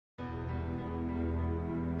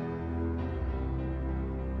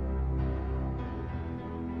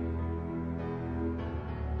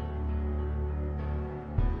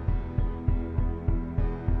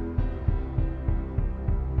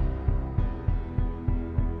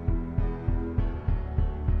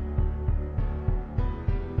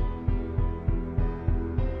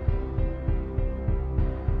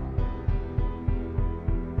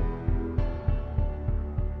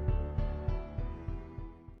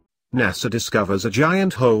NASA discovers a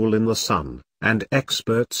giant hole in the sun, and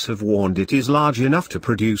experts have warned it is large enough to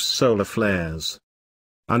produce solar flares.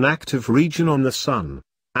 An active region on the sun,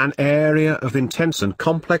 an area of intense and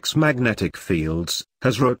complex magnetic fields,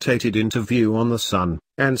 has rotated into view on the sun,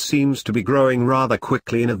 and seems to be growing rather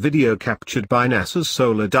quickly in a video captured by NASA's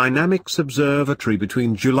Solar Dynamics Observatory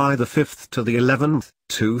between July the 5th to the 11th,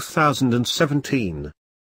 2017.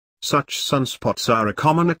 Such sunspots are a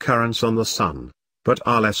common occurrence on the sun, but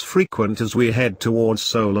are less frequent as we head towards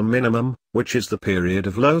solar minimum, which is the period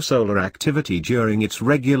of low solar activity during its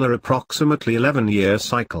regular approximately 11-year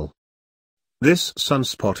cycle. This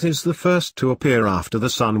sunspot is the first to appear after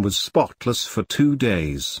the sun was spotless for 2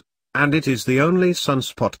 days, and it is the only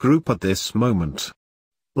sunspot group at this moment.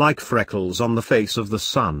 Like freckles on the face of the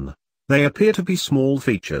sun, they appear to be small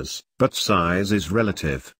features, but size is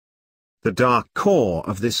relative. The dark core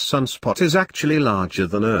of this sunspot is actually larger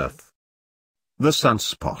than Earth. The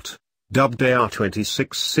sunspot, dubbed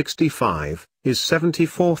AR2665, is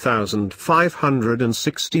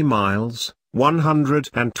 74,560 miles,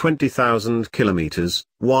 120,000 kilometers,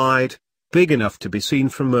 wide, big enough to be seen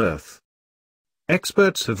from Earth.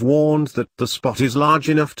 Experts have warned that the spot is large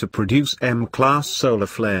enough to produce M-class solar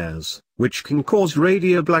flares, which can cause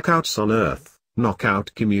radio blackouts on Earth, knock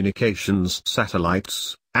out communications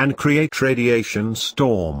satellites, and create radiation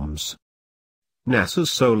storms. NASA's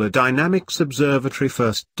Solar Dynamics Observatory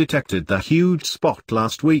first detected the huge spot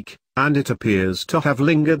last week, and it appears to have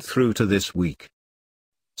lingered through to this week.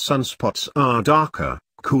 Sunspots are darker,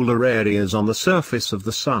 cooler areas on the surface of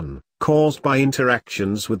the sun, caused by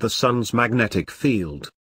interactions with the sun's magnetic field.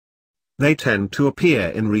 They tend to appear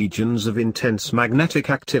in regions of intense magnetic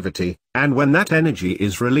activity, and when that energy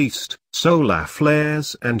is released, solar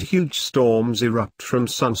flares and huge storms erupt from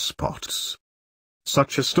sunspots.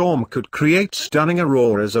 Such a storm could create stunning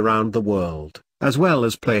auroras around the world, as well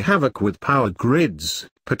as play havoc with power grids,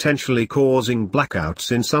 potentially causing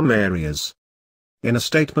blackouts in some areas. In a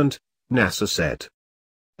statement, NASA said,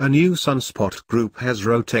 "A new sunspot group has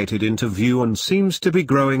rotated into view and seems to be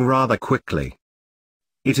growing rather quickly.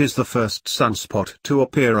 It is the first sunspot to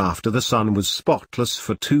appear after the sun was spotless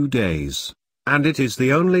for 2 days, and it is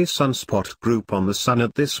the only sunspot group on the sun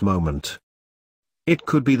at this moment. It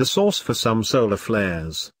could be the source for some solar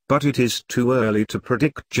flares, but it is too early to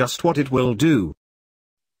predict just what it will do."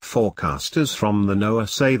 Forecasters from the NOAA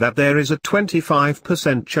say that there is a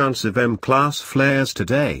 25% chance of M-class flares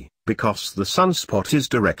today, because the sunspot is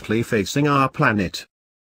directly facing our planet.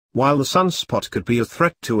 While the sunspot could be a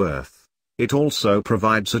threat to Earth, it also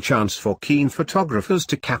provides a chance for keen photographers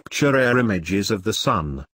to capture air images of the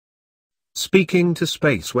sun. Speaking to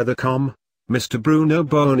SpaceWeather.com, Mr. Bruno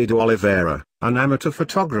Boni de Oliveira, an amateur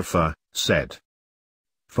photographer, said,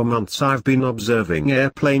 "For months I've been observing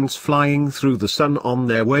airplanes flying through the sun on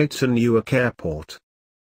their way to Newark Airport.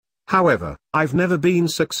 However, I've never been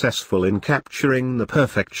successful in capturing the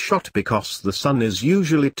perfect shot because the sun is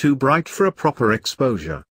usually too bright for a proper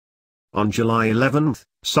exposure. On July 11th,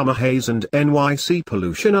 summer haze and NYC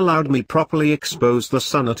pollution allowed me properly expose the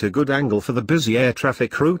sun at a good angle for the busy air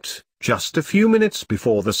traffic route, just a few minutes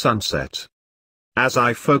before the sunset. As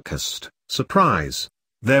I focused, surprise,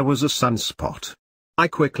 there was a sunspot. I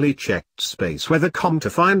quickly checked SpaceWeather.com to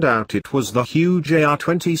find out it was the huge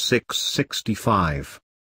AR2665.